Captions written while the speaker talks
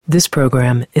This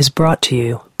program is brought to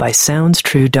you by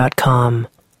SoundsTrue.com.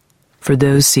 For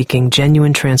those seeking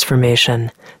genuine transformation,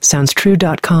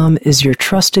 SoundsTrue.com is your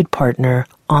trusted partner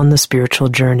on the spiritual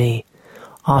journey,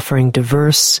 offering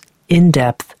diverse,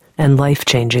 in-depth, and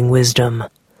life-changing wisdom.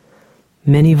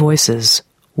 Many voices,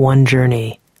 one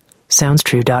journey.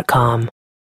 SoundsTrue.com.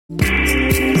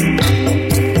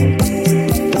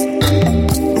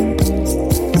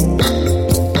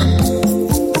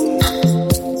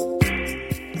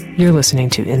 You're listening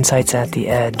to Insights at the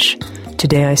Edge.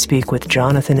 Today I speak with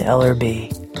Jonathan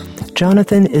Ellerby.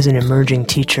 Jonathan is an emerging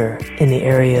teacher in the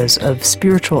areas of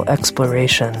spiritual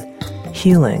exploration,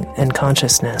 healing, and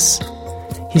consciousness.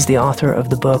 He's the author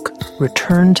of the book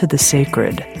Return to the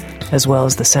Sacred, as well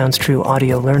as the Sounds True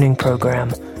audio learning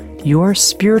program, Your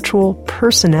Spiritual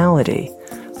Personality,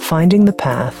 Finding the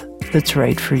Path That's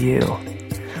Right for You.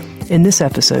 In this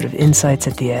episode of Insights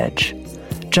at the Edge,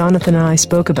 Jonathan and I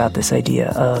spoke about this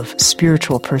idea of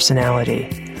spiritual personality,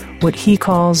 what he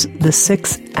calls the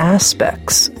 6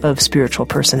 aspects of spiritual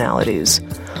personalities,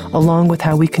 along with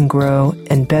how we can grow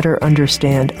and better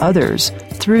understand others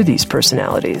through these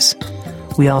personalities.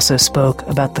 We also spoke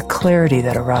about the clarity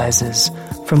that arises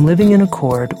from living in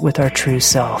accord with our true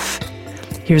self.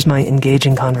 Here's my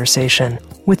engaging conversation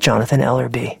with Jonathan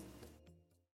Ellerby.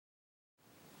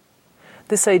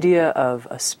 This idea of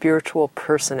a spiritual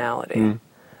personality.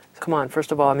 Come on,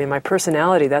 first of all, my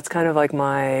personality, that's kind of like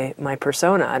my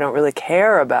persona. I don't really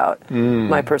care about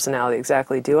my personality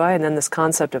exactly, do I? And then this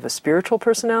concept of a spiritual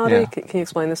personality, Yeah. Can you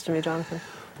explain this to me, Jonathan?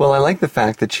 Well, I like the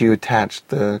fact that you attached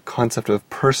the concept of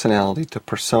personality to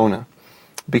persona,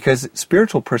 because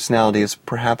spiritual personality is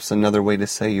perhaps another way to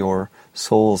say your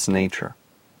soul's nature.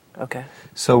 Okay.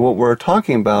 So what we're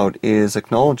talking about is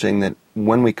acknowledging that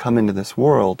when we come into this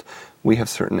world, we have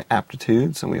certain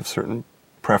aptitudes and we have certain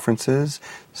preferences,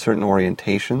 certain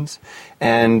orientations,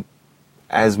 and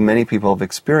as many people have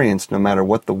experienced, no matter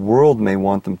what the world may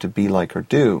want them to be like or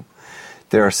do,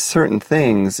 there are certain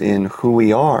things in who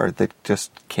we are that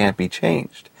just can't be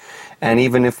changed. And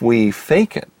even if we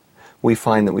fake it, we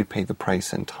find that we pay the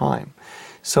price in time.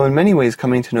 So in many ways,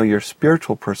 coming to know your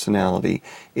spiritual personality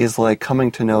is like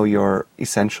coming to know your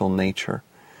essential nature.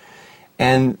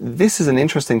 And this is an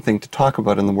interesting thing to talk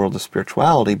about in the world of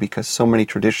spirituality, because so many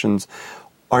traditions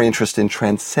are interested in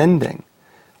transcending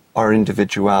our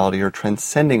individuality or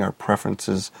transcending our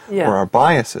preferences or our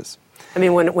biases.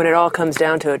 When it all comes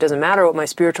down to it, doesn't matter what my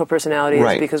spiritual personality is,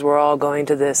 Right. because we're all going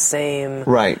to this same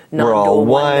Right. We're non-dual all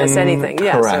one. oneness, anything.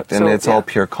 Correct. And it's all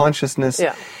pure consciousness.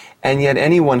 Yeah. And yet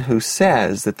anyone who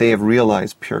says that they have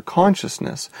realized pure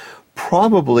consciousness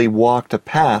probably walked a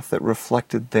path that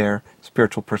reflected their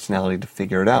spiritual personality to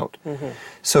figure it out.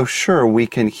 So sure, we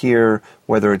can hear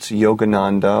whether it's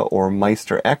Yogananda or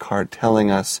Meister Eckhart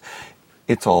telling us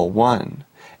it's all one,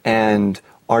 and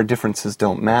our differences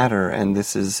don't matter, and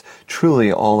this is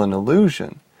truly all an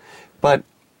illusion. But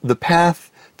the path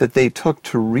that they took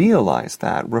to realize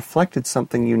that reflected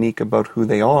something unique about who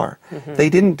they are. They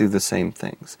didn't do the same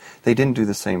things. They didn't do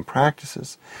the same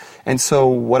practices. And so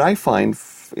what I find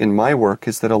in my work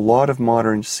is that a lot of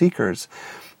modern seekers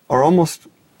are almost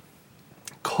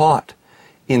caught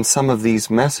in some of these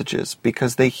messages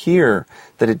because they hear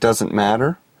that it doesn't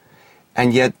matter,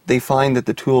 and yet they find that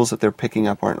the tools that they're picking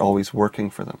up aren't always working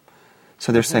for them.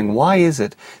 So they're saying, why is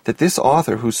it that this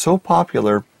author who's so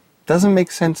popular doesn't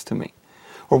make sense to me?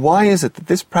 Or why is it that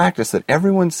this practice that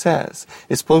everyone says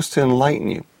is supposed to enlighten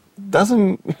you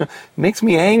makes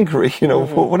me angry?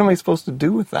 What am I supposed to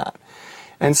do with that?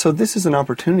 And so this is an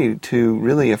opportunity to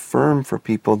really affirm for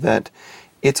people that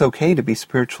it's okay to be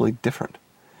spiritually different.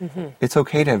 It's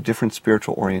okay to have different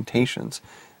spiritual orientations.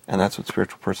 And that's what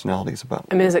spiritual personality is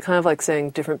about. Is it kind of like saying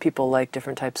different people like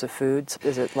different types of foods?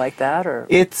 Is it like that, or?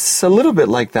 It's a little bit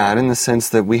like that in the sense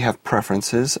that we have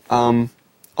preferences.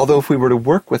 Although if we were to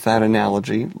work with that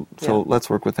analogy, let's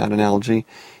work with that analogy,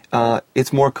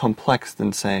 it's more complex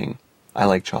than saying, I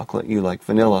like chocolate, you like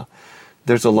vanilla.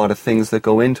 There's a lot of things that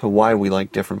go into why we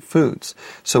like different foods.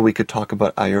 So we could talk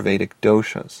about Ayurvedic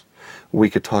doshas. We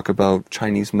could talk about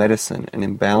Chinese medicine and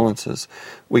imbalances.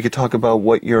 We could talk about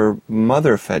what your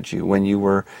mother fed you when you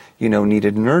were,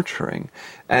 needed nurturing,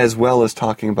 as well as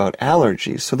talking about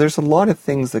allergies. So there's a lot of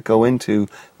things that go into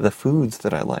the foods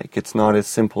that I like. It's not as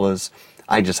simple as,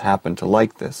 I just happen to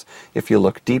like this, if you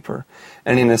look deeper.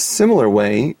 And in a similar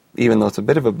way, even though it's a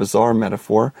bit of a bizarre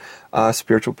metaphor,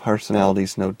 spiritual personality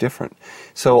is no different.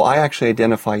 So I actually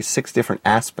identify 6 different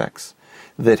aspects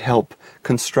that help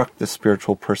construct the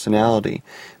spiritual personality.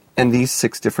 And these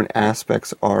 6 different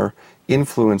aspects are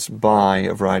influenced by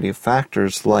a variety of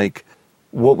factors, like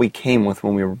what we came with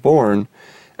when we were born,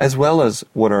 as well as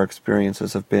what our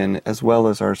experiences have been, as well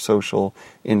as our social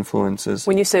influences.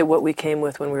 When you say what we came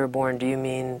with when we were born, do you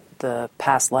mean the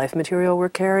past life material we're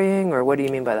carrying, or what do you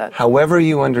mean by that? However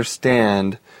you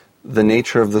understand the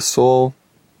nature of the soul,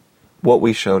 what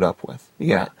we showed up with.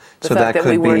 Yeah. Right. The fact that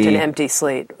we weren't an empty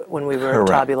slate when we were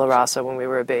Correct. tabula rasa, when we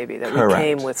were a baby, that Correct. we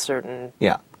came with certain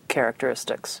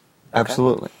characteristics. Okay.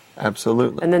 Absolutely.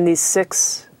 Absolutely. And then these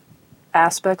 6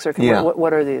 aspects, or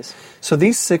what are these? So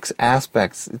these 6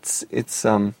 aspects, it's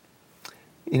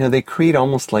they create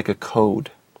almost like a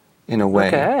code in a way.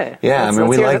 Okay. Yeah,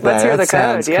 we like that. Let's hear the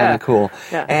sounds code. kind of cool.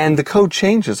 Yeah. And the code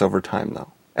changes over time,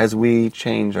 though, as we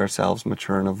change ourselves,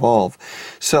 mature, and evolve.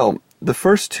 So the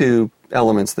first 2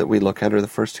 elements that we look at, or the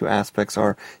first 2 aspects,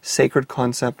 are sacred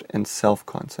concept and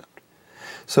self-concept.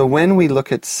 So when we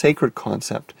look at sacred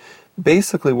concept,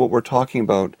 basically what we're talking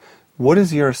about, what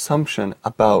is your assumption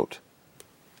about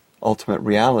ultimate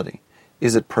reality?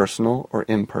 Is it personal or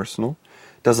impersonal?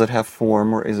 Does it have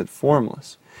form or is it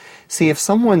formless? See, if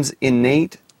someone's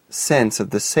innate sense of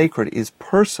the sacred is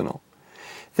personal,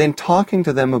 then talking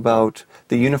to them about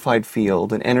the unified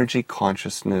field and energy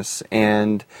consciousness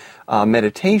and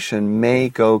meditation may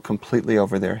go completely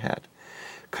over their head.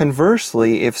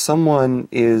 Conversely, if someone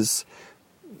is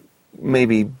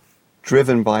maybe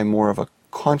driven by more of a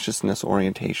consciousness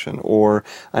orientation or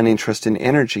an interest in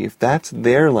energy, if that's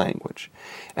their language,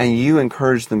 and you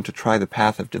encourage them to try the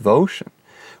path of devotion,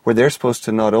 where they're supposed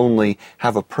to not only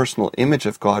have a personal image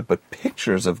of God, but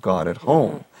pictures of God at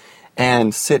home,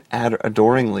 and sit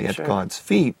adoringly at God's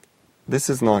feet, this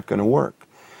is not going to work.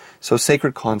 So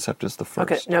sacred concept is the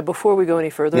first. Okay, now before we go any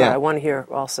further, I want to hear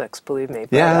all 6, believe me.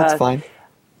 But, that's fine.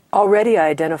 Already I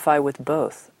identify with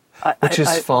both. Which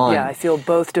is fine. Yeah, I feel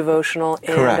both devotional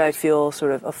and Correct. I feel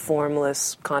sort of a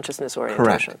formless consciousness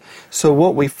orientation. Correct. So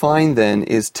what we find then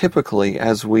is typically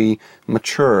as we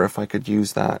mature, if I could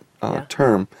use that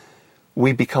term,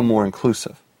 we become more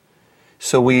inclusive.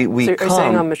 So we so you're come...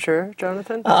 saying I'm mature,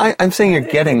 Jonathan? I'm saying you're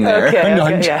getting there.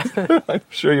 Okay, I'm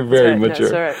sure you're very mature.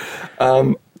 That's all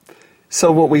right.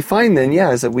 So what we find then,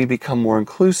 is that we become more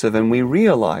inclusive and we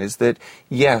realize that,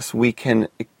 yes, we can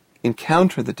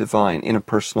encounter the divine in a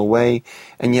personal way,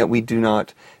 and yet we do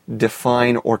not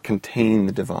define or contain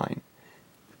the divine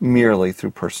merely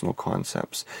through personal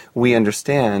concepts. We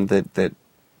understand that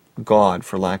God,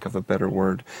 for lack of a better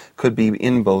word, could be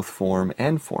in both form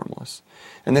and formless.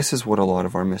 And this is what a lot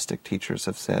of our mystic teachers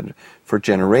have said for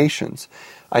generations.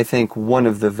 I think one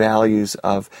of the values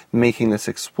of making this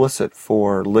explicit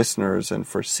for listeners and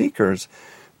for seekers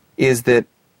is that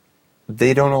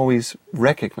they don't always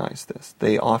recognize this.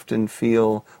 They often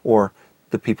feel, or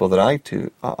the people that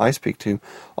I speak to,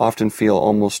 often feel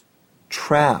almost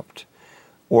trapped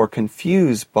or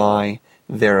confused by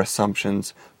their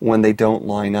assumptions when they don't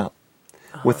line up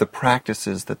with the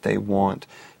practices that they want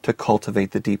to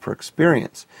cultivate the deeper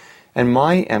experience. And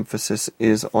my emphasis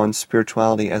is on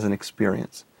spirituality as an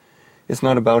experience. It's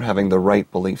not about having the right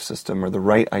belief system or the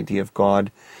right idea of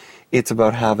God. It's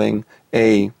about having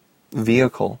a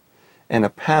vehicle and a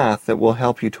path that will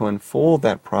help you to unfold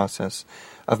that process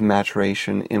of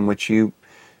maturation in which you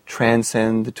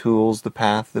transcend the tools, the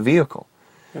path, the vehicle.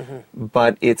 Mm-hmm.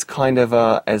 But it's kind of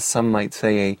as some might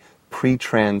say, a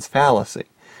pre-trans fallacy,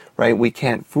 right? We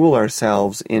can't fool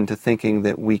ourselves into thinking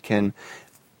that we can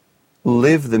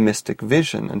live the mystic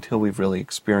vision until we've really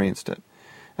experienced it.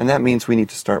 And that means we need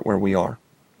to start where we are.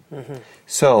 Mm-hmm.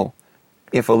 So,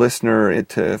 if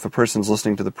a person's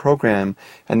listening to the program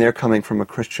and they're coming from a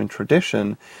Christian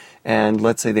tradition, and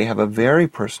let's say they have a very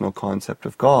personal concept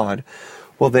of God,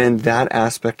 well then that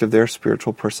aspect of their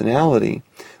spiritual personality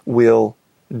will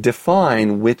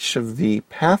define which of the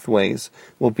pathways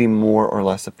will be more or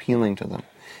less appealing to them.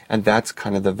 And that's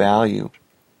kind of the value.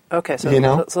 Okay, so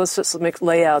let's just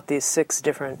lay out these 6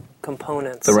 different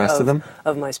components. The rest of them?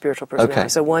 Of my spiritual personality. Okay.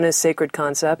 So one is sacred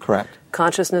concept. Correct.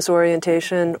 Consciousness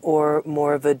orientation, or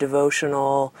more of a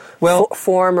devotional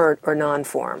form or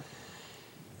non-form?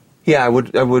 Yeah,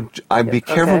 I'd be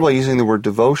careful about using the word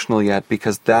devotional yet,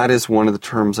 because that is one of the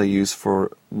terms I use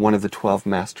for one of the 12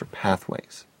 master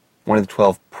pathways, one of the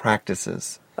 12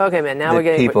 practices. Okay, man, now we've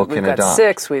got adopt.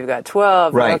 6, we've got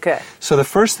 12. Right. Okay. So the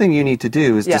first thing you need to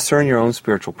do is discern your own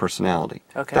spiritual personality.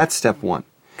 Okay. That's step 1.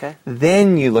 Okay.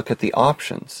 Then you look at the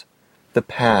options, the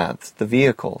paths, the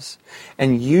vehicles,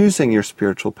 and using your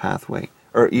spiritual pathway,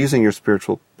 or using your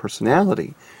spiritual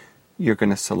personality, you're going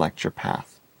to select your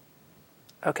path.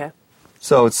 Okay.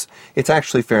 So it's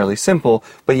actually fairly simple,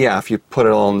 but if you put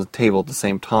it all on the table at the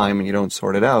same time and you don't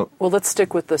sort it out. Well, let's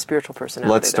stick with the spiritual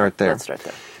personality. Let's start there.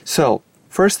 So,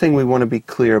 first thing we want to be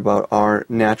clear about are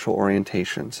natural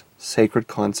orientations. Sacred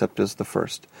concept is the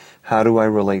first. How do I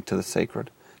relate to the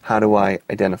sacred? How do I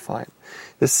identify it?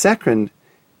 The second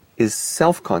is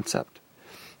self-concept.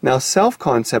 Now,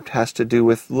 self-concept has to do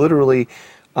with literally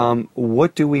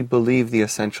what do we believe the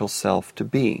essential self to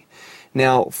be?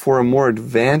 Now, for a more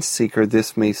advanced seeker,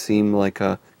 this may seem like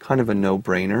a kind of a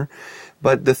no-brainer,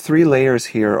 but the three layers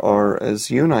here are, as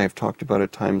you and I have talked about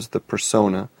at times, the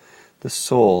persona, the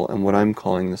soul, and what I'm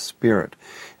calling the spirit.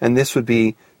 And this would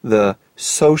be the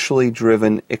socially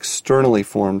driven, externally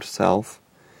formed self,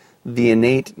 the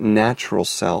innate natural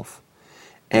self,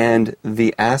 and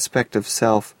the aspect of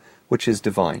self which is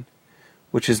divine,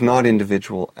 which is not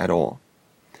individual at all.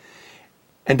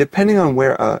 And depending on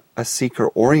where a seeker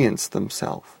orients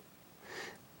themselves,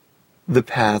 the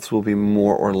paths will be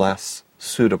more or less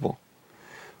suitable.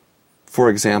 For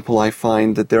example, I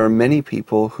find that there are many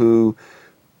people who,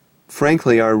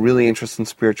 frankly, are really interested in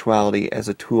spirituality as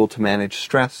a tool to manage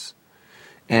stress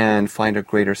and find a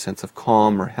greater sense of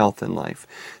calm or health in life.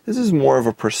 This is more of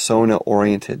a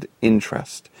persona-oriented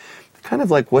interest. Kind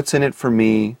of like, what's in it for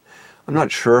me? I'm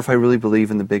not sure if I really believe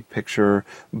in the big picture,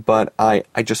 but I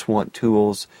just want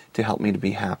tools to help me to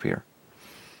be happier.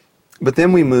 But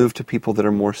then we move to people that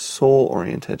are more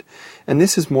soul-oriented. And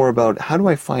this is more about, how do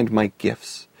I find my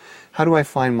gifts? How do I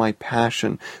find my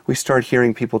passion? We start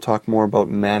hearing people talk more about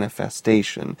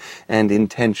manifestation and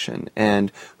intention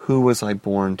and who was I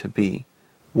born to be?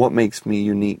 What makes me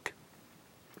unique?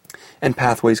 And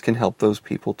pathways can help those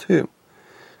people too.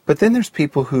 But then there's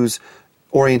people whose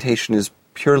orientation is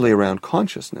purely around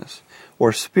consciousness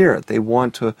or spirit. They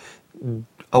want to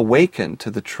awaken to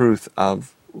the truth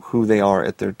of who they are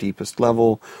at their deepest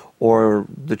level or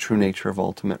the true nature of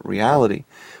ultimate reality.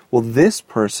 Well, this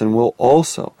person will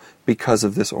also, because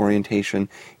of this orientation,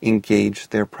 engage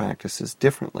their practices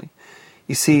differently.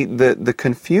 You see, the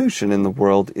confusion in the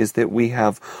world is that we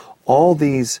have all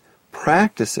these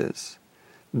practices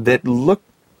that look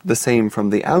the same from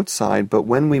the outside, but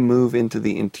when we move into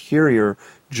the interior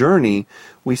journey,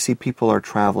 we see people are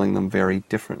traveling them very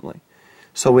differently.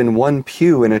 So in one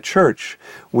pew in a church,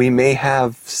 we may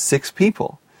have 6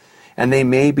 people, and they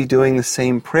may be doing the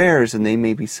same prayers, and they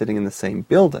may be sitting in the same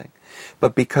building.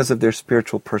 But because of their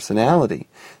spiritual personality,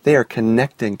 they are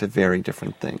connecting to very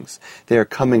different things. They are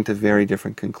coming to very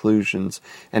different conclusions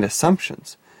and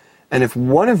assumptions. And if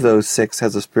one of those 6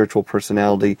 has a spiritual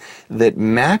personality that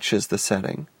matches the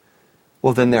setting,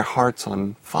 well, then their heart's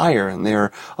on fire, and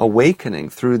they're awakening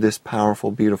through this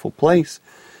powerful, beautiful place.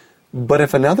 But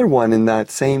if another one in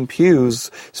that same pew's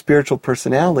spiritual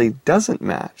personality doesn't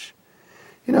match,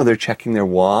 they're checking their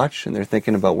watch and they're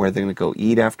thinking about where they're going to go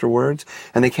eat afterwards,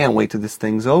 and they can't wait till this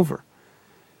thing's over.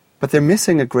 But they're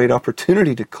missing a great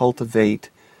opportunity to cultivate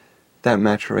that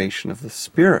maturation of the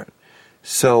spirit.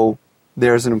 So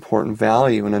there's an important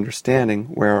value in understanding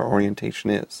where our orientation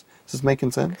is. Is this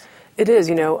making sense? It is,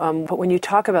 but when you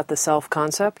talk about the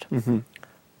self-concept,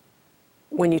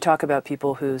 when you talk about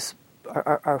people who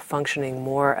are functioning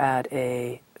more at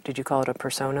a, did you call it a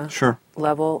persona? Sure.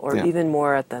 Level, or even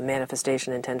more at the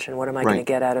manifestation intention, what am I going to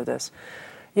get out of this?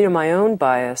 My own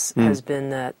bias has been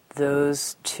that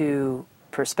those two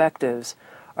perspectives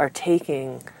are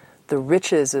taking the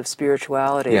riches of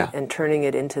spirituality and turning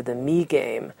it into the me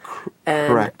game. And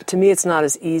correct. To me, it's not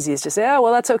as easy as to say, oh,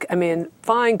 well, that's okay. I mean,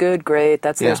 fine, good, great,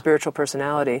 that's their spiritual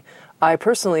personality. I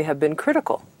personally have been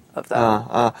critical of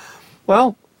that.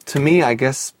 Well, to me, I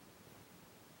guess,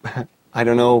 I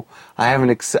don't know, I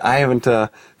haven't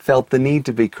felt the need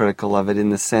to be critical of it in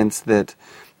the sense that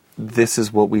this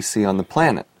is what we see on the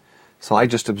planet. So I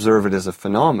just observe it as a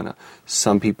phenomena.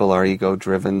 Some people are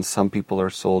ego-driven, some people are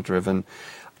soul-driven.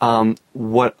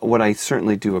 What I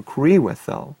certainly do agree with,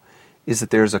 though, is that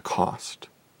there's a cost.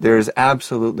 There is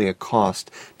absolutely a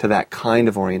cost to that kind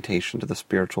of orientation to the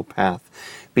spiritual path,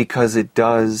 because it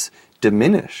does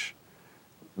diminish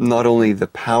not only the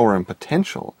power and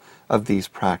potential of these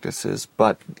practices,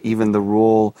 but even the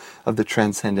role of the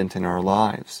transcendent in our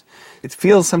lives. It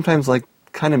feels sometimes like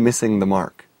kind of missing the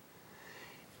mark.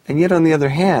 And yet, on the other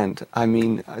hand, I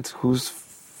mean,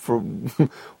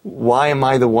 why am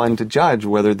I the one to judge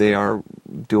whether they are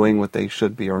doing what they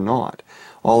should be or not?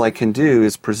 All I can do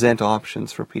is present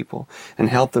options for people and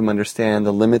help them understand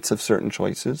the limits of certain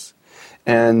choices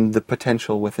and the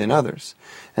potential within others.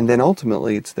 And then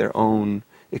ultimately, it's their own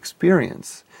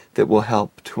experience that will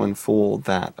help to unfold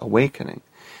that awakening.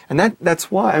 And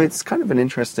that's why, I mean, it's kind of an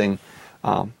interesting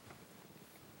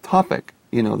topic,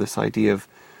 this idea of,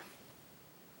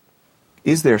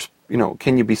 is there,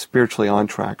 can you be spiritually on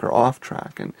track or off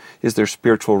track? And is there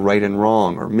spiritual right and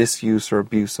wrong, or misuse or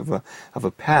abuse of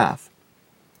a path?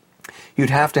 You'd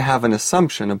have to have an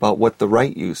assumption about what the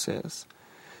right use is.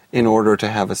 in order to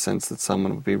have a sense that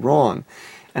someone would be wrong.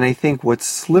 And I think what's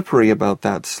slippery about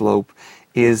that slope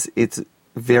is it's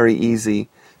very easy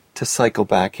to cycle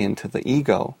back into the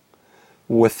ego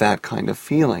with that kind of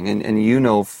feeling. And you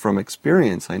know from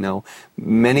experience, I know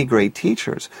many great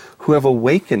teachers who have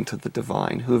awakened to the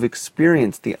divine, who have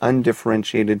experienced the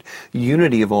undifferentiated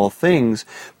unity of all things,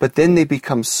 but then they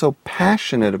become so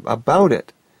passionate about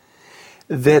it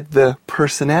that the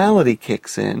personality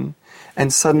kicks in,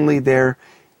 and suddenly they're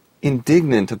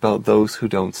indignant about those who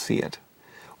don't see it,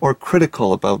 or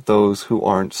critical about those who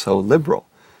aren't so liberal.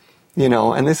 You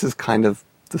know, and this is kind of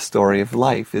the story of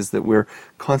life, is that we're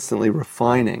constantly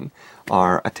refining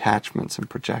our attachments and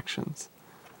projections.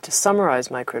 To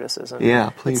summarize my criticism,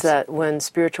 yeah, please. It's that when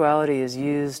spirituality is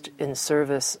used in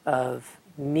service of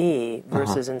me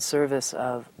versus in service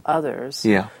of others,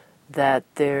 that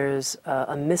there's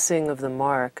a missing of the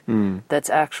mark that's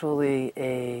actually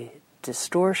a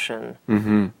distortion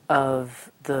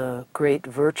of the great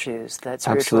virtues that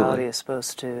spirituality is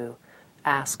supposed to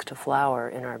ask to flower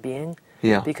in our being.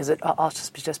 Yeah. Because it all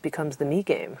just becomes the me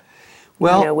game.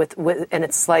 Well, you know, with and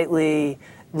it slightly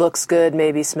looks good,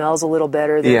 maybe smells a little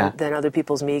better than other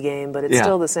people's me game, but it's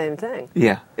still the same thing.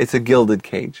 Yeah, it's a gilded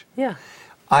cage. Yeah.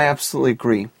 I absolutely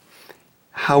agree.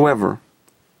 However,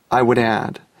 I would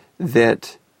add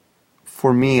that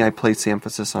for me, I place the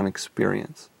emphasis on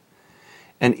experience.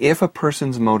 And if a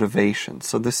person's motivation,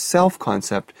 so the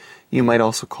self-concept you might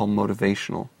also call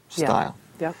motivational style.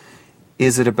 Yeah.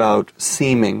 Is it about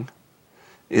seeming?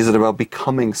 Is it about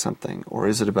becoming something? Or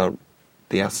is it about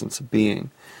the essence of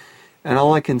being? And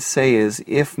all I can say is,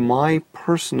 if my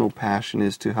personal passion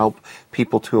is to help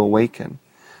people to awaken,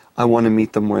 I want to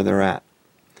meet them where they're at.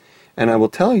 And I will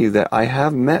tell you that I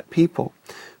have met people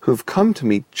who've come to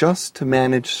me just to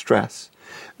manage stress,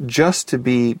 just to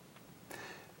be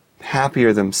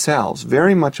happier themselves,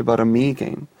 very much about a me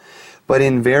game, but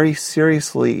in very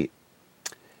seriously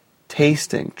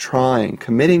tasting, trying,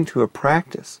 committing to a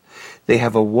practice, they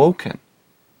have awoken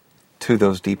to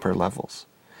those deeper levels.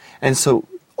 And so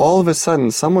all of a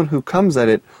sudden, someone who comes at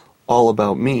it all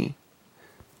about me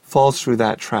falls through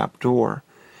that trap door.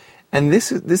 And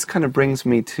this kind of brings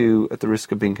me to, at the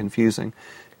risk of being confusing,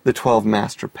 the 12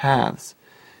 master paths.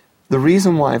 The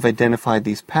reason why I've identified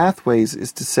these pathways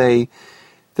is to say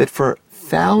that for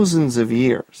thousands of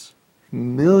years,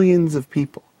 millions of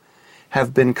people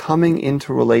have been coming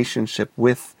into relationship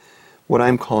with what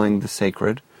I'm calling the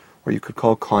sacred, or you could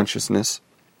call consciousness,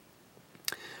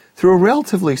 through a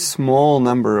relatively small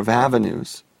number of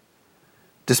avenues,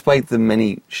 despite the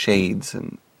many shades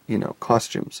and,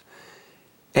 costumes.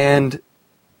 And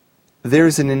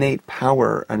there's an innate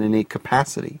power, an innate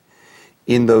capacity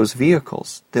in those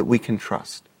vehicles that we can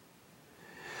trust.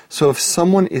 So if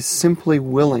someone is simply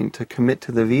willing to commit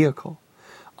to the vehicle,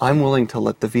 I'm willing to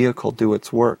let the vehicle do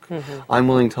its work. I'm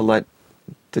willing to let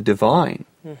the divine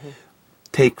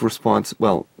take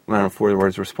responsibility,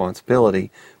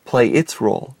 play its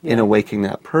role in awakening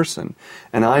that person.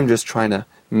 And I'm just trying to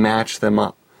match them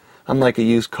up. I'm like a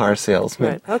used car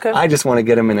salesman. Right. Okay. I just want to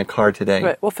get them in a car today.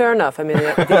 Right. Well, fair enough. I mean,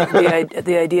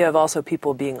 the idea of also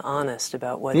people being honest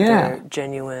about what their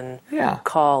genuine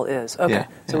call is. Okay. Yeah.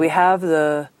 So we have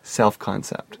the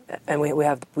self-concept, and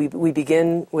we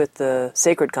begin with the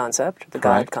sacred concept, the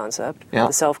God concept,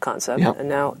 the self-concept, and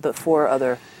now the four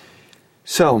other.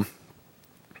 So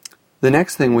the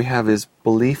next thing we have is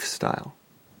belief style.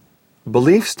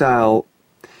 Belief style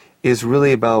is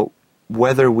really about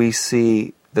whether we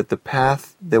see that the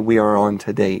path that we are on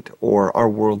to date, or our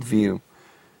worldview,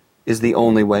 is the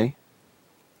only way.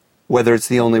 Whether it's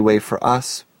the only way for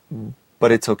us,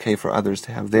 but it's okay for others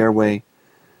to have their way,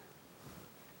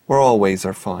 or all ways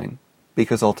are fine,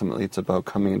 because ultimately it's about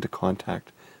coming into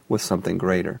contact with something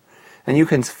greater. And you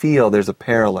can feel there's a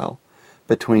parallel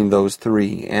between those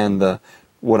three and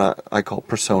what I call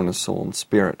persona, soul, and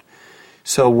spirit.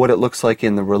 So what it looks like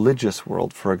in the religious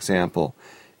world, for example,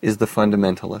 is the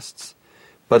fundamentalists.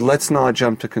 But let's not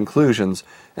jump to conclusions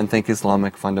and think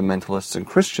Islamic fundamentalists and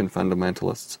Christian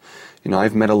fundamentalists.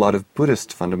 I've met a lot of Buddhist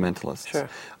fundamentalists,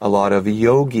 a lot of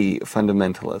yogi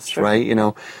fundamentalists, right?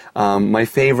 My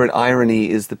favorite irony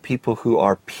is the people who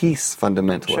are peace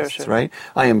fundamentalists, right?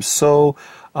 I am so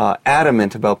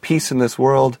adamant about peace in this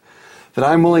world that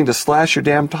I'm willing to slash your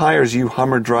damn tires, you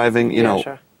Hummer driving,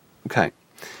 Okay.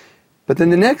 But then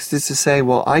the next is to say,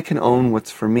 well, I can own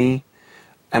what's for me,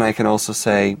 and I can also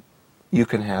say, you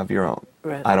can have your own.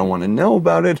 Right. I don't want to know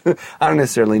about it. I don't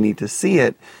necessarily need to see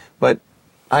it, but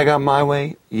I got my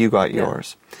way, you got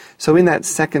yours. So in that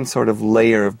second sort of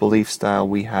layer of belief style,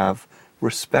 we have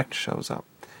respect shows up,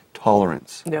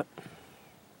 tolerance. Yep.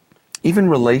 Even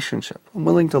relationship. I'm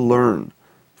willing to learn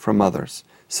from others,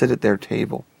 sit at their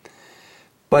table.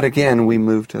 But again, we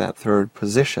move to that third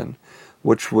position,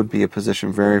 which would be a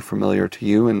position very familiar to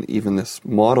you, and even this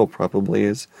model probably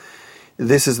is.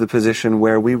 This is the position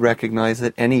where we recognize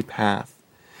that any path,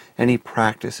 any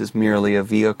practice is merely a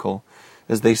vehicle,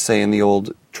 as they say in the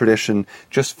old tradition,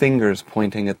 just fingers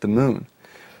pointing at the moon.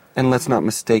 And let's not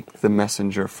mistake the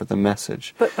messenger for the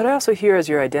message. But I also hear, as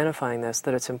you're identifying this,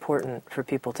 that it's important for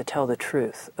people to tell the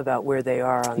truth about where they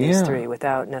are on these three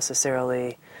without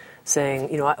necessarily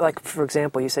saying, like, for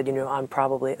example, you said,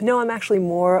 I'm actually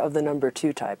more of the number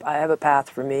 2 type. I have a path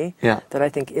for me that I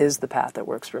think is the path that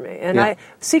works for me. And I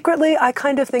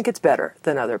kind of think it's better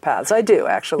than other paths. I do,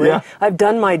 actually. Yeah. I've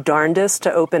done my darndest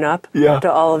to open up to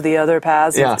all of the other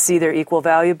paths and see their equal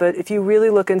value. But if you really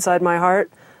look inside my heart,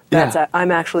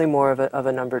 I'm actually more of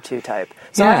a number 2 type.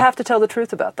 So I have to tell the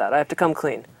truth about that. I have to come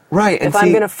clean. Right. If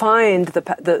I'm going to find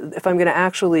if I'm going to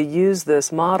actually use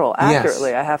this model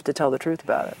accurately, I have to tell the truth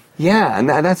about it. Yeah, and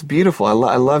that's beautiful.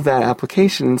 I love that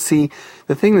application. And see,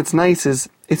 the thing that's nice is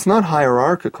it's not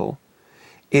hierarchical.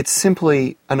 It's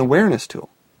simply an awareness tool.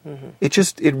 Mm-hmm.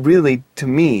 It really, to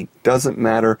me, doesn't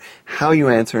matter how you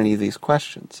answer any of these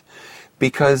questions,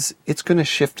 because it's going to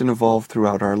shift and evolve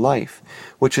throughout our life,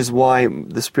 which is why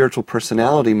the spiritual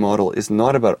personality model is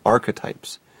not about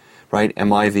archetypes, right?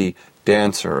 Am I the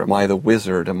dancer? Am I the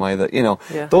wizard? Am I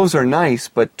the, those are nice,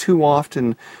 but too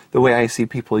often the way I see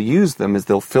people use them is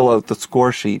they'll fill out the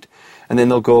score sheet and then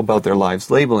they'll go about their lives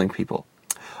labeling people.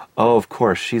 Oh, of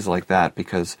course, she's like that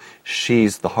because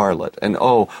she's the harlot. And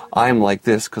oh, I'm like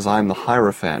this because I'm the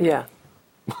Hierophant. Yeah.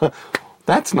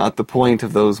 That's not the point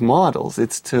of those models.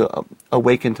 It's to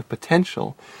awaken to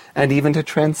potential and even to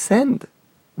transcend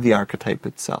the archetype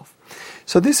itself.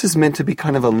 So this is meant to be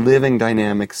kind of a living,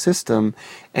 dynamic system.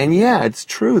 And yeah, it's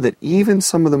true that even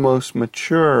some of the most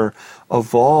mature,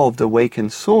 evolved,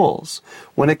 awakened souls,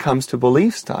 when it comes to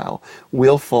belief style,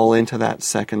 will fall into that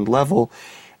second level.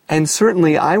 And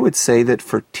certainly I would say that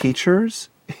for teachers,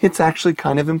 it's actually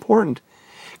kind of important.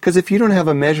 Because if you don't have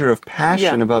a measure of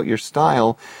passion about your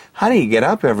style, how do you get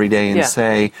up every day and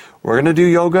say, we're going to do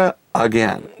yoga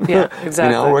again? Yeah,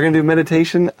 exactly. We're going to do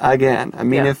meditation again. I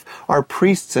mean, if our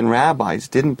priests and rabbis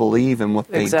didn't believe in what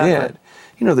they did,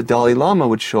 the Dalai Lama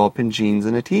would show up in jeans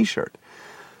and a t-shirt.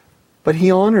 But he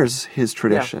honors his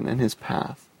tradition and his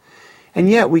path. And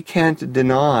yet we can't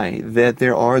deny that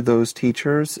there are those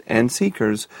teachers and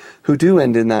seekers who do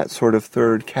end in that sort of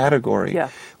third category,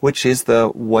 which is the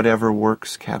whatever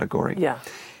works category. Yeah.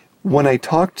 When I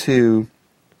talk to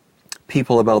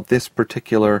people about this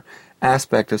particular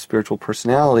aspect of spiritual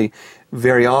personality,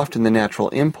 very often the natural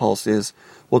impulse is,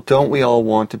 well, don't we all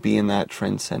want to be in that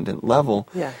transcendent level?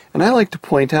 Yeah. And I like to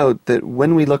point out that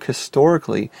when we look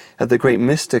historically at the great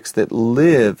mystics that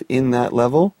live in that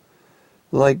level,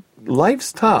 like,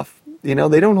 life's tough. They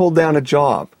don't hold down a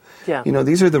job. Yeah.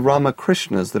 These are the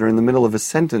Ramakrishnas that are in the middle of a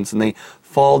sentence and they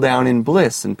fall down in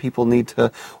bliss and people need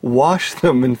to wash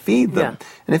them and feed them. Yeah.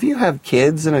 And if you have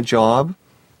kids and a job,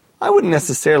 I wouldn't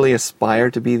necessarily aspire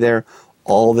to be there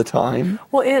all the time.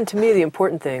 Well, and to me, the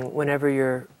important thing whenever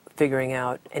you're figuring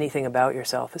out anything about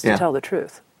yourself is to tell the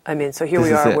truth. I mean, so here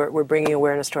we are, we're bringing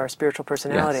awareness to our spiritual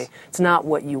personality. Yes. It's not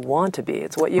what you want to be,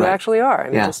 it's what you actually are. I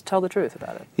mean, just tell the truth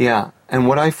about it. Yeah, and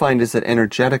what I find is that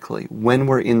energetically, when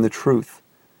we're in the truth,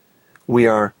 we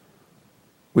are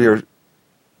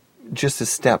just a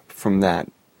step from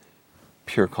that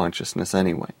pure consciousness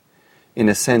anyway. In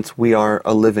a sense, we are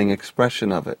a living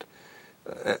expression of it,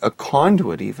 a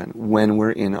conduit even, when we're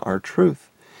in our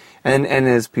truth. And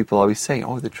as people always say,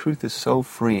 the truth is so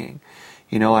freeing.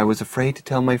 I was afraid to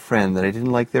tell my friend that I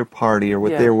didn't like their party or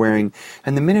what they're wearing.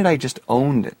 And the minute I just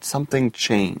owned it, something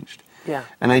changed. Yeah.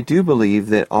 And I do believe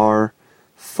that our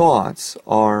thoughts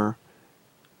are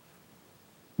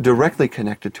directly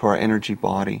connected to our energy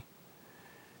body.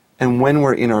 And when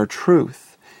we're in our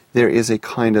truth, there is a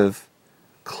kind of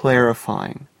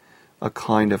clarifying, a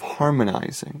kind of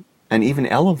harmonizing, and even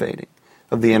elevating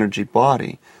of the energy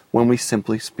body when we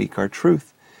simply speak our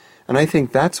truth. And I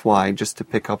think that's why, just to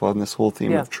pick up on this whole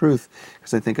theme of truth,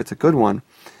 because I think it's a good one,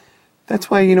 that's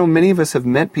why, many of us have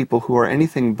met people who are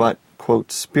anything but,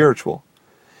 quote, spiritual.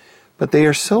 But they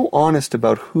are so honest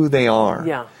about who they are.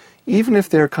 Yeah. Even if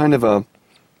they're kind of a,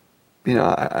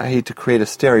 I hate to create a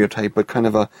stereotype, but kind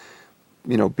of a,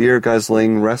 beer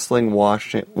guzzling, wrestling,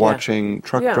 watching,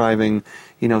 truck driving,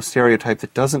 stereotype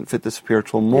that doesn't fit the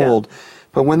spiritual mold. Yeah.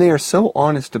 But when they are so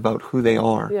honest about who they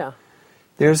are,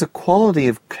 there's a quality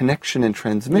of connection and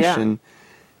transmission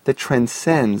that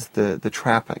transcends the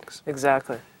trappings.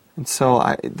 Exactly. And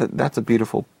so that's a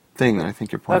beautiful thing that I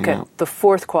think you're pointing out. The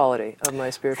fourth quality of my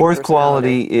spiritual Fourth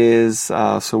personality. quality is,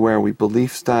 so where are we?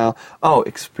 Belief style. Oh,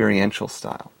 experiential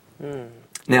style.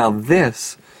 Now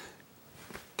this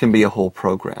can be a whole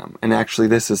program. And actually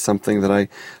this is something that I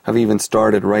have even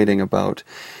started writing about.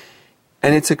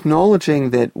 And it's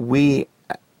acknowledging that we,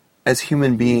 as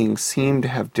human beings, seem to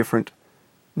have different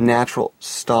natural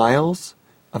styles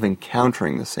of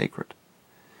encountering the sacred.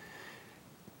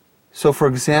 So, for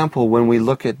example, when we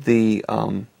look at the,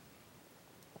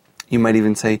 you might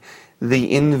even say,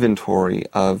 the inventory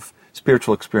of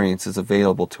spiritual experiences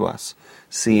available to us,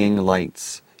 seeing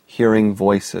lights, hearing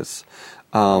voices,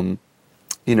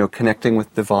 connecting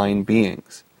with divine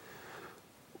beings.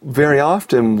 Very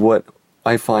often what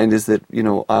I find is that,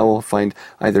 I will find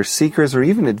either seekers or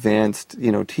even advanced,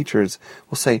 teachers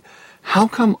will say, how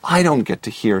come I don't get to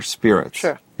hear spirits?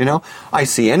 Sure. I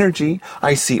see energy,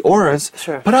 I see auras,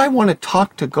 Sure. but I want to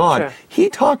talk to God. Sure. He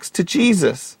talks to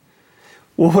Jesus.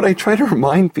 Well, what I try to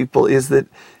remind people is that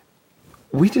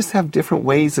we just have different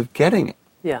ways of getting it.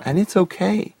 Yeah. And it's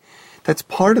okay. That's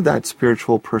part of that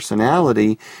spiritual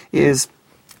personality is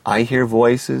I hear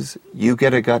voices, you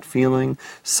get a gut feeling,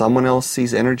 someone else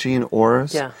sees energy and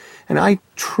auras. Yeah. And I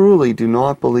truly do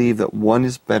not believe that one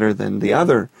is better than the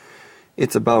other.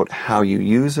 It's about how you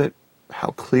use it, how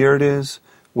clear it is,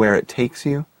 where it takes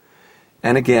you.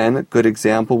 And again, a good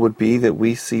example would be that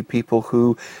we see people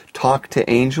who talk to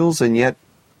angels and yet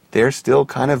they're still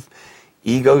kind of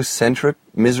egocentric,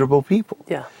 miserable people.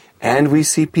 Yeah. And we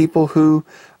see people who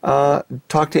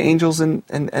talk to angels and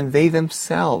they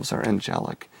themselves are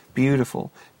angelic, beautiful,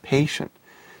 patient.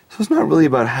 So it's not really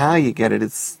about how you get it,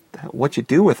 it's what you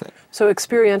do with it. So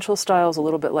experiential style is a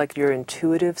little bit like your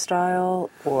intuitive style,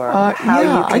 or how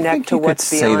you connect to what's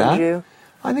beyond you?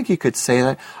 I think you could say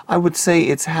that. I would say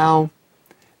it's how,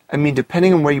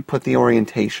 depending on where you put the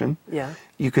orientation,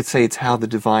 you could say it's how the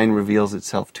divine reveals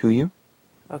itself to you.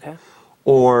 Okay.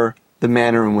 Or the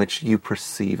manner in which you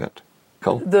perceive it.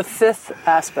 Cool. The fifth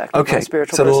aspect of my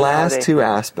spiritual personality. So the last two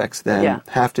aspects then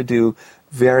have to do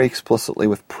very explicitly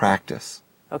with practice.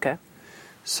 Okay.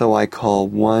 So I call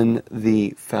one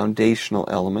the foundational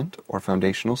element or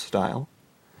foundational style,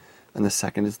 and the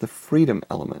second is the freedom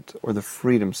element or the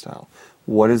freedom style.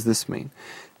 What does this mean?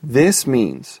 This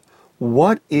means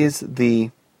what is the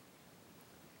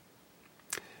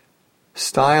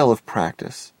style of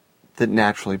practice that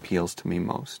naturally appeals to me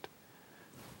most?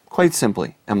 Quite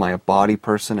simply, am I a body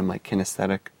person? Am I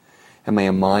kinesthetic? Am I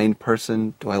a mind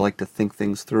person? Do I like to think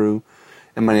things through?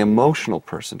 Am I an emotional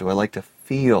person? Do I like to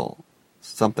feel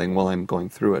something while I'm going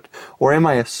through it? Or am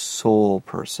I a soul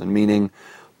person, meaning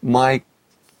my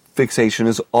fixation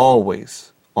is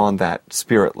always on that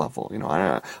spirit level?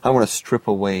 I want to strip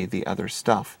away the other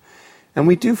stuff. And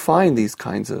we do find these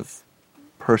kinds of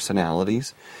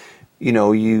personalities.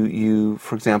 You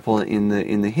for example, in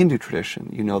the Hindu tradition,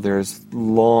 there's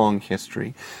long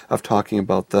history of talking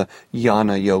about the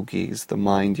jnana yogis, the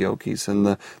mind yogis,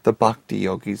 and the bhakti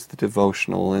yogis, the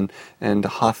devotional, and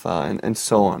hatha, and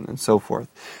so on and so forth.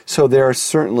 So there are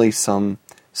certainly some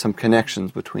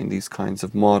connections between these kinds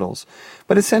of models.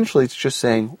 But essentially it's just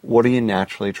saying, what are you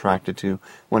naturally attracted to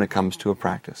when it comes to a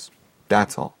practice?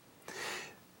 That's all.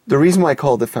 The reason why I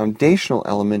call it the foundational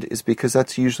element is because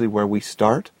that's usually where we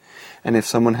start. And if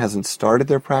someone hasn't started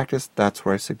their practice, that's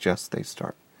where I suggest they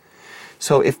start.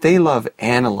 So if they love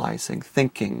analyzing,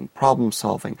 thinking, problem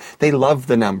solving, they love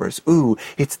the numbers. Ooh,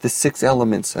 it's the 6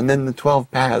 elements and then the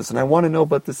 12 paths, and I want to know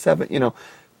about the 7,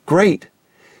 great.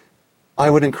 I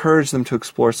would encourage them to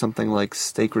explore something like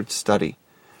sacred study.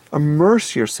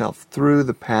 Immerse yourself through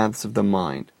the paths of the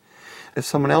mind. If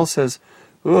someone else says,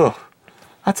 ugh,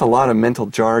 that's a lot of mental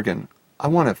jargon, I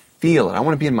want to feel it. I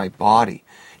want to be in my body.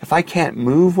 If I can't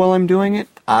move while I'm doing it,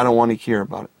 I don't want to hear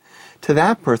about it. To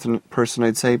that person,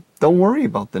 I'd say, don't worry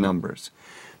about the numbers.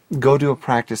 Go do a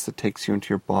practice that takes you into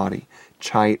your body.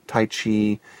 Tai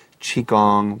Chi,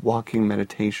 Qigong, walking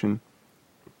meditation.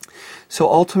 So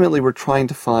ultimately, we're trying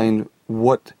to find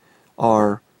what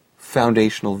our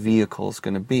foundational vehicle is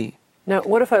going to be. Now,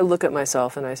 what if I look at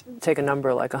myself and I take a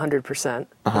number like 100%,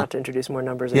 not to introduce more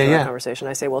numbers into our conversation.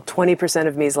 I say, well, 20%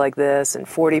 of me is like this, and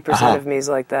 40% of me is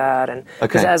like that. And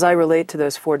because as I relate to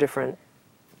those 4 different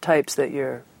types that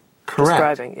you're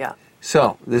describing,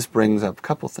 So this brings up a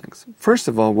couple things. First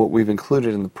of all, what we've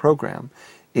included in the program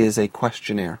is a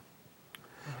questionnaire.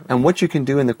 And what you can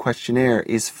do in the questionnaire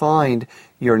is find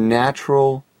your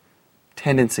natural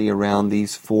tendency around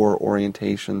these 4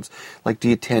 orientations. Like, do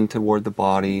you tend toward the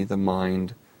body, the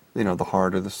mind, the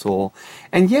heart or the soul?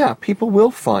 And people will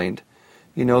find,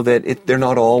 that they're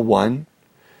not all one.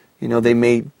 They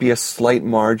may be a slight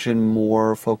margin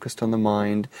more focused on the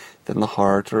mind than the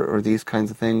heart, or these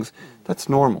kinds of things. That's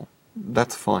normal.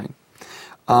 That's fine.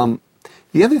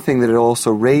 The other thing that it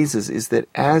also raises is that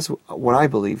what I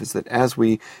believe is that as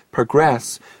we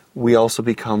progress, we also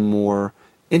become more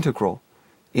integral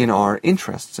in our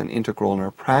interests and integral in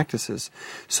our practices.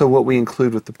 So what we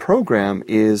include with the program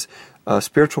is a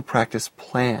spiritual practice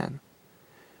plan.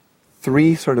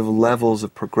 3 sort of levels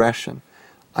of progression.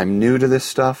 I'm new to this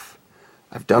stuff,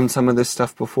 I've done some of this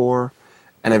stuff before,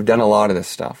 and I've done a lot of this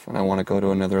stuff, and I want to go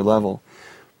to another level.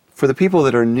 For the people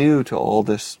that are new to all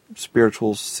this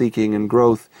spiritual seeking and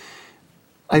growth,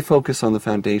 I focus on the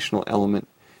foundational element.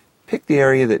 Pick the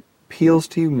area that appeals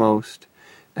to you most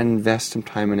and invest some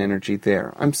time and energy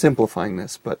there. I'm simplifying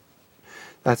this, but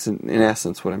that's in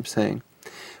essence what I'm saying.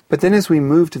 But then as we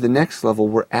move to the next level,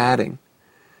 we're adding.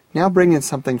 Now bring in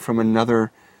something from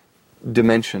another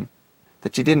dimension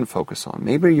that you didn't focus on.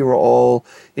 Maybe you were all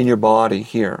in your body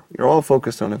here. You're all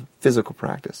focused on a physical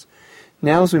practice.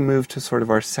 Now as we move to sort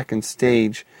of our second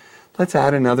stage, let's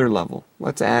add another level.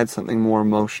 Let's add something more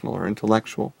emotional or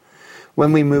intellectual.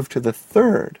 When we move to the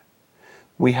third,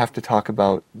 we have to talk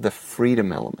about the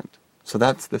freedom element. So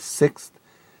that's the 6th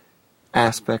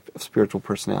aspect of spiritual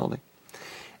personality.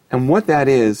 And what that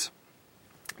is,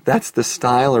 that's the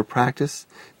style or practice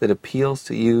that appeals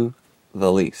to you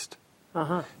the least.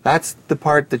 Uh-huh. That's the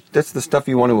part that's the stuff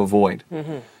you want to avoid.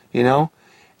 Mm-hmm.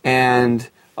 And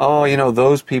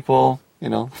those people,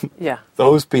 yeah.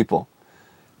 those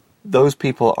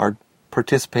people are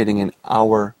participating in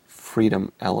our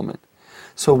freedom element.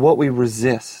 So what we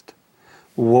resist,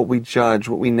 what we judge,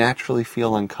 what we naturally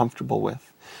feel uncomfortable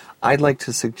with, I'd like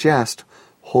to suggest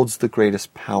holds the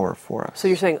greatest power for us. So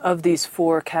you're saying of these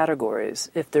 4 categories,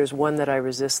 if there's one that I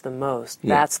resist the most,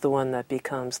 that's the one that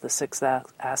becomes the 6th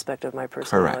aspect of my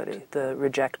personality, Correct. The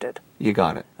rejected. You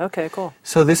got it. Okay, cool.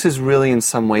 So this is really in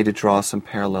some way to draw some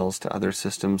parallels to other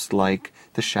systems like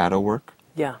the shadow work.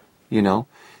 Yeah.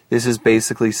 This is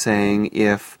basically saying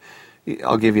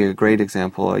I'll give you a great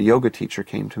example. A yoga teacher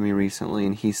came to me recently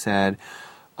and he said,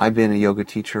 I've been a yoga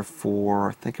teacher for,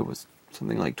 I think it was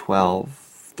something like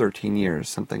 13 years,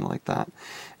 something like that.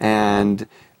 And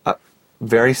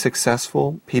very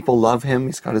successful. People love him.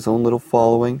 He's got his own little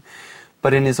following.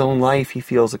 But in his own life, he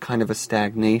feels a kind of a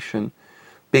stagnation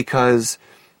because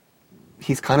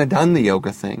he's kind of done the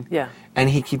yoga thing. Yeah.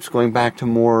 And he keeps going back to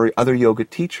more other yoga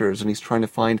teachers, and he's trying to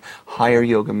find higher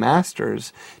yoga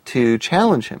masters to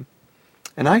challenge him.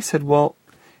 And I said, well,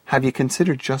 have you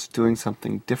considered just doing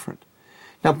something different?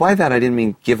 Now, by that, I didn't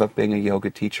mean give up being a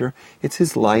yoga teacher. It's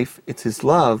his life. It's his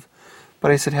love. But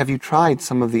I said, have you tried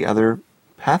some of the other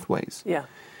pathways? Yeah.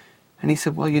 And he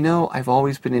said, well, I've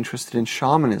always been interested in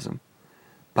shamanism,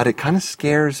 but it kind of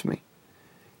scares me,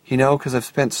 because I've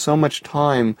spent so much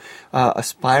time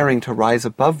aspiring to rise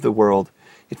above the world.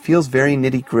 It feels very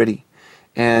nitty-gritty.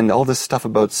 And all this stuff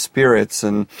about spirits,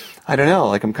 and I don't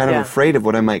know, I'm kind of afraid of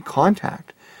what I might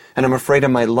contact. And I'm afraid I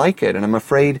might like it, and I'm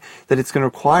afraid that it's going to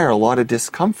require a lot of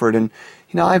discomfort. And,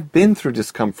 I've been through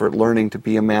discomfort learning to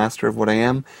be a master of what I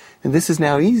am, and this is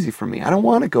now easy for me. I don't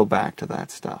want to go back to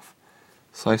that stuff.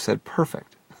 So I said,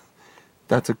 perfect.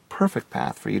 That's a perfect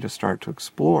path for you to start to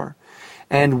explore.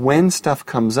 And when stuff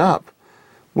comes up,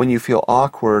 when you feel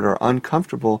awkward or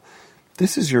uncomfortable,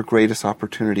 this is your greatest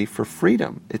opportunity for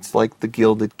freedom. It's like the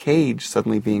gilded cage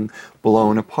suddenly being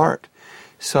blown apart.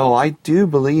 So I do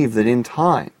believe that in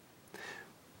time,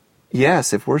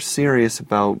 yes, if we're serious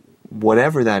about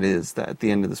whatever that is that at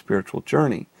the end of the spiritual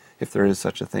journey, if there is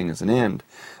such a thing as an end,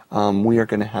 we are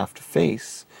going to have to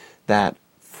face that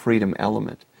freedom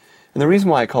element. And the reason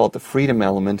why I call it the freedom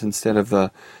element instead of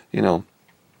the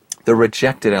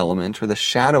rejected element or the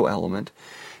shadow element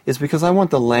is because I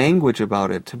want the language about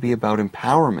it to be about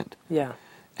empowerment. Yeah.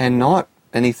 And not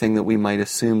anything that we might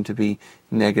assume to be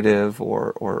negative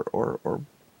or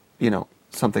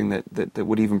something that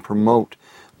would even promote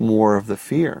more of the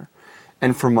fear.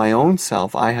 And for my own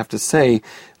self, I have to say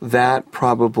that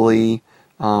probably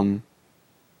that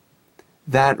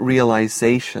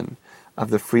realization of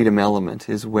the freedom element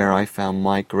is where I found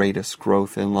my greatest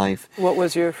growth in life. What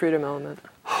was your freedom element?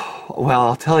 Well,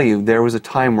 I'll tell you, there was a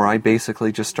time where I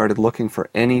basically just started looking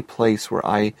for any place where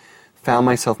I found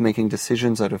myself making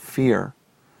decisions out of fear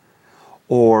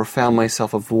or found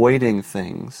myself avoiding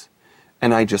things,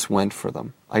 and I just went for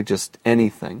them.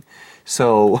 Anything.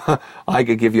 So I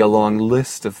could give you a long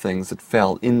list of things that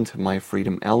fell into my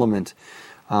freedom element.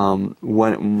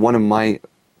 One of my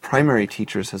primary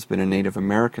teachers has been a Native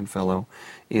American fellow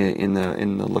in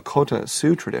the Lakota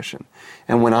Sioux tradition.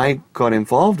 And when I got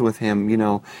involved with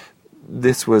him,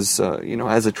 this was,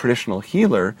 as a traditional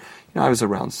healer, I was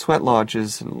around sweat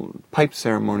lodges and pipe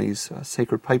ceremonies,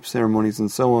 sacred pipe ceremonies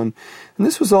and so on. And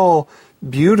this was all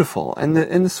beautiful. And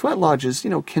the sweat lodges,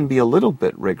 can be a little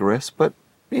bit rigorous, but,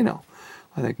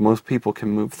 I think most people can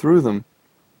move through them.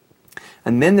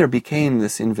 And then there became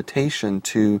this invitation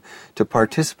to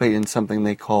participate in something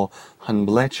they call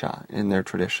hanblecha in their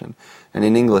tradition. And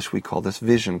in English we call this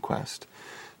vision quest.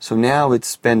 So now it's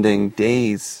spending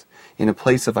days in a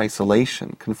place of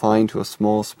isolation, confined to a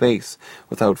small space,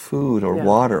 without food or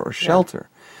water or shelter.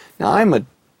 Now I'm a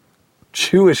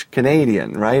Jewish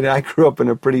Canadian, right? I grew up in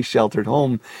a pretty sheltered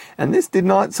home, and this did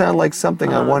not sound like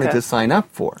something I wanted to sign up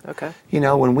for. Okay.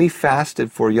 When we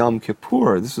fasted for Yom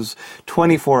Kippur, this was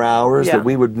 24 hours that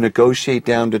we would negotiate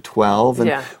down to 12,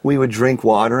 and we would drink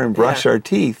water and brush our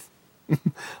teeth.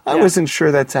 I wasn't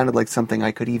sure that sounded like something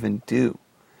I could even do.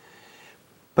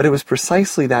 But it was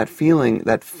precisely that feeling,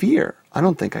 that fear, I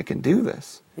don't think I can do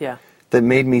this, that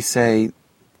made me say,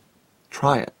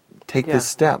 try it, take this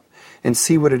step, and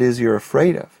see what it is you're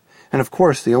afraid of. And of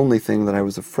course, the only thing that I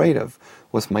was afraid of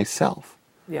was myself.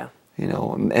 Yeah.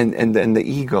 And the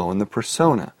ego and the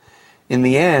persona. In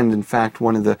the end, in fact,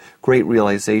 one of the great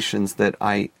realizations that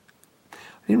I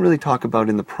didn't really talk about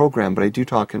in the program, but I do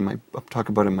talk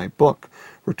about in my book,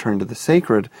 Return to the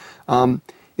Sacred,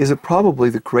 is that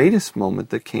probably the greatest moment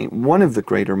that came, one of the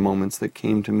greater moments that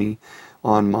came to me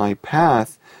on my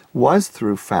path was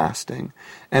through fasting,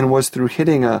 and was through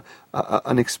hitting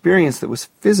an experience that was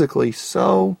physically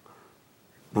so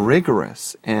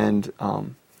rigorous and,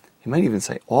 you might even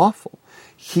say awful,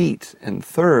 heat and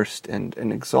thirst and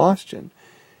exhaustion,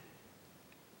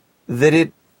 that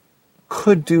it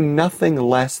could do nothing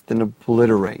less than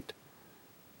obliterate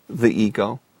the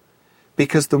ego.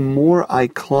 Because the more I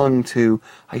clung to,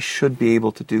 I should be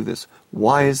able to do this.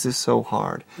 Why is this so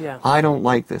hard? I don't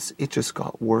like this. It just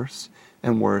got worse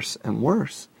and worse and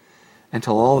worse.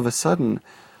 Until all of a sudden,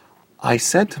 I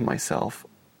said to myself,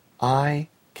 I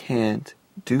can't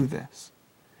do this.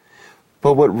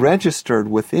 But what registered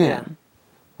within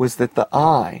was that the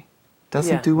I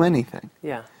doesn't do anything.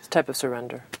 Yeah, it's a type of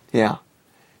surrender. Yeah.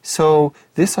 So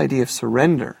this idea of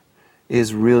surrender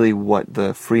is really what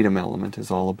the freedom element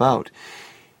is all about.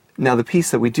 Now, the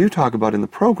piece that we do talk about in the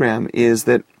program is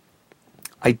that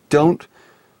I don't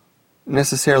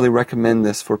necessarily recommend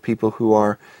this for people who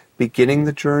are beginning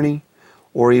the journey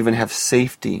or even have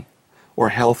safety or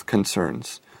health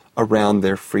concerns around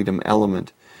their freedom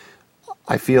element.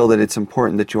 I feel that it's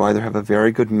important that you either have a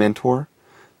very good mentor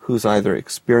who's either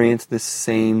experienced this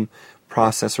same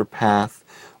process or path,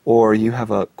 or you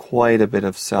have quite a bit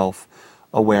of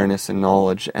self-awareness and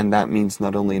knowledge, and that means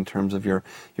not only in terms of your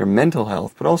mental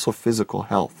health, but also physical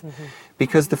health.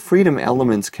 Because the freedom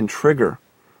elements can trigger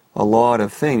a lot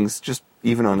of things, just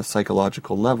even on a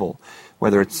psychological level,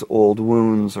 whether it's old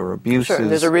wounds or abuses. Sure,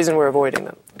 there's a reason we're avoiding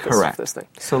them. Correct. This thing.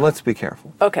 So let's be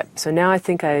careful. Okay, so now I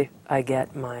think I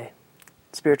get my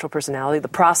spiritual personality, the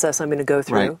process I'm going to go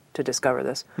through to discover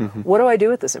this. What do I do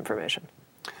with this information?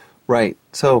 Right.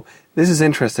 So this is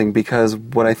interesting because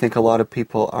what I think a lot of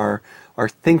people are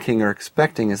thinking or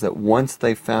expecting is that once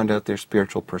they've found out their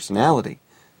spiritual personality,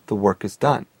 the work is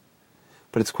done.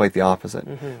 But it's quite the opposite.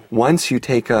 Once you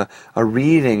take a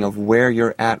reading of where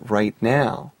you're at right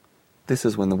now, this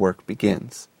is when the work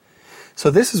begins.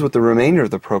 So this is what the remainder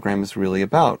of the program is really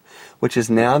about, which is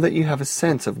now that you have a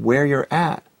sense of where you're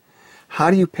at, how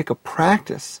do you pick a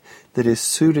practice that is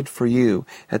suited for you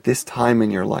at this time in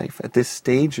your life, at this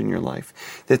stage in your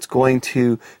life, that's going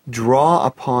to draw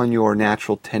upon your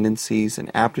natural tendencies and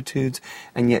aptitudes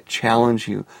and yet challenge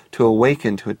you to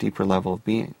awaken to a deeper level of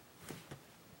being?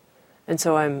 And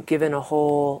so I'm given a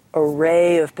whole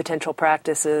array of potential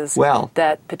practices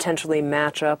that potentially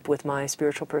match up with my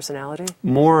spiritual personality?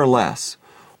 More or less.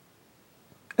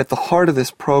 At the heart of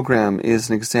this program is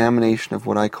an examination of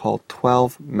what I call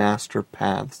 12 master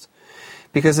paths.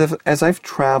 Because as I've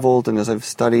traveled and as I've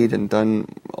studied and done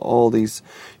all these,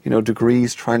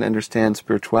 degrees trying to understand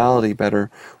spirituality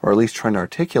better, or at least trying to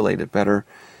articulate it better,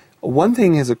 one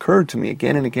thing has occurred to me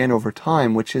again and again over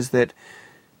time, which is that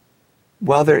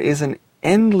while there is an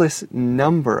endless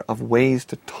number of ways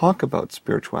to talk about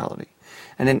spirituality,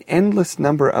 and an endless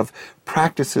number of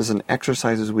practices and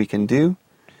exercises we can do,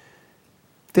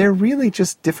 they're really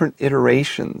just different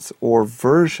iterations or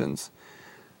versions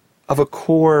of a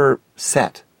core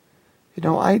set.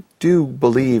 I do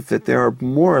believe that there are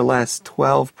more or less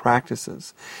 12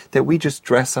 practices that we just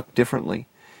dress up differently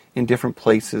in different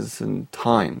places and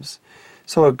times.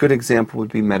 So a good example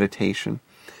would be meditation.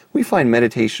 We find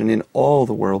meditation in all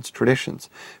the world's traditions,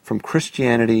 from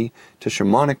Christianity to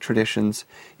shamanic traditions.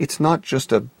 It's not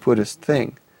just a Buddhist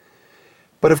thing.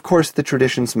 But of course, the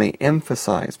traditions may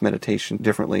emphasize meditation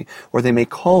differently, or they may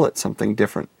call it something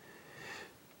different.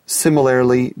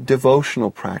 Similarly,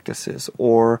 devotional practices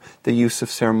or the use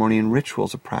of ceremony and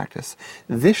rituals of practice.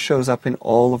 This shows up in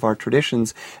all of our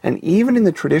traditions, and even in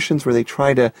the traditions where they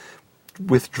try to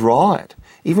withdraw it,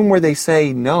 even where they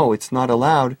say, no, it's not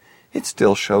allowed, it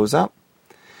still shows up.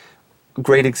 A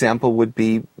great example would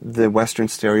be the Western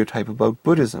stereotype about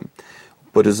Buddhism.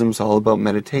 Buddhism's all about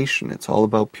meditation. It's all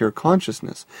about pure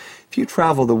consciousness. If you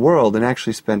travel the world and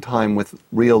actually spend time with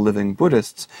real living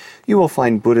Buddhists, you will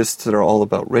find Buddhists that are all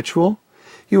about ritual.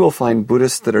 You will find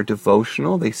Buddhists that are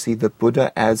devotional. They see the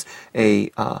Buddha as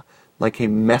like a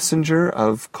messenger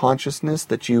of consciousness,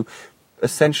 that you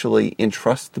essentially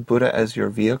entrust the Buddha as your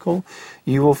vehicle.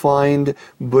 You will find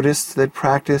Buddhists that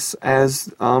practice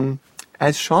as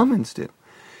shamans do.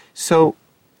 So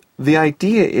the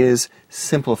idea is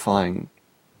simplifying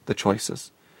the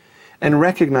choices and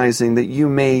recognizing that you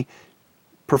may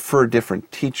prefer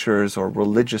different teachers or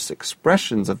religious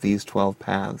expressions of these 12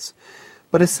 paths,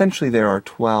 but essentially there are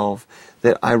 12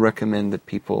 that I recommend that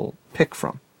people pick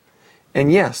from.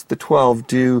 And yes, the 12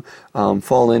 do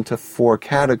fall into 4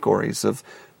 categories of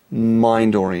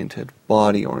mind-oriented,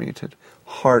 body-oriented,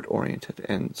 heart-oriented,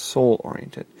 and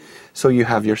soul-oriented. So you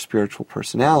have your spiritual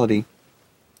personality,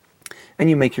 and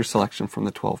you make your selection from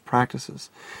the 12 practices.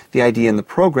 The idea in the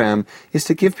program is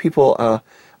to give people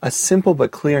a simple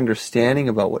but clear understanding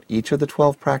about what each of the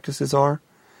 12 practices are,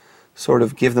 sort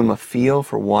of give them a feel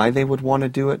for why they would want to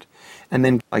do it, and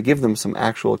then I give them some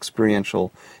actual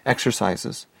experiential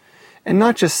exercises. And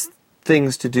not just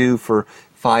things to do for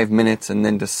 5 minutes and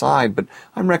then decide, but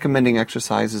I'm recommending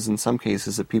exercises in some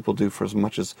cases that people do for as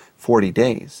much as 40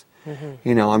 days. Mm-hmm.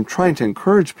 You know, I'm trying to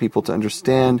encourage people to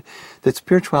understand that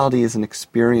spirituality is an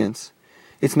experience.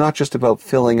 It's not just about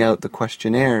filling out the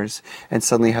questionnaires and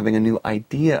suddenly having a new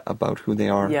idea about who they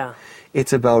are. Yeah.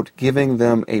 It's about giving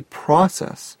them a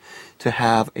process to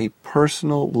have a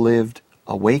personal lived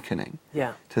awakening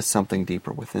to something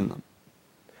deeper within them.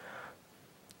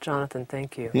 Jonathan,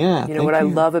 thank you. Yeah, you know what I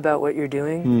love about what you're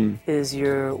doing is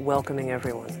you're welcoming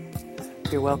everyone.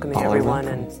 You're welcoming everyone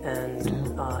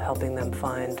and helping them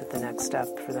find the next step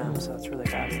for them. So it's really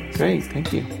fabulous. Great,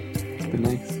 thank you. It's been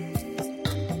nice.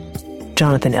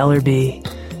 Jonathan Ellerby,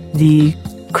 the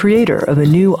creator of a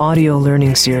new audio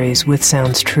learning series with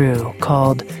Sounds True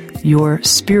called Your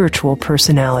Spiritual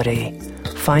Personality,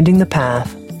 Finding the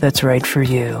Path That's Right for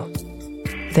You.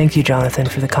 Thank you, Jonathan,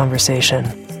 for the conversation.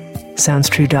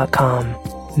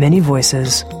 SoundsTrue.com. Many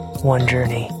voices, one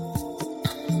journey.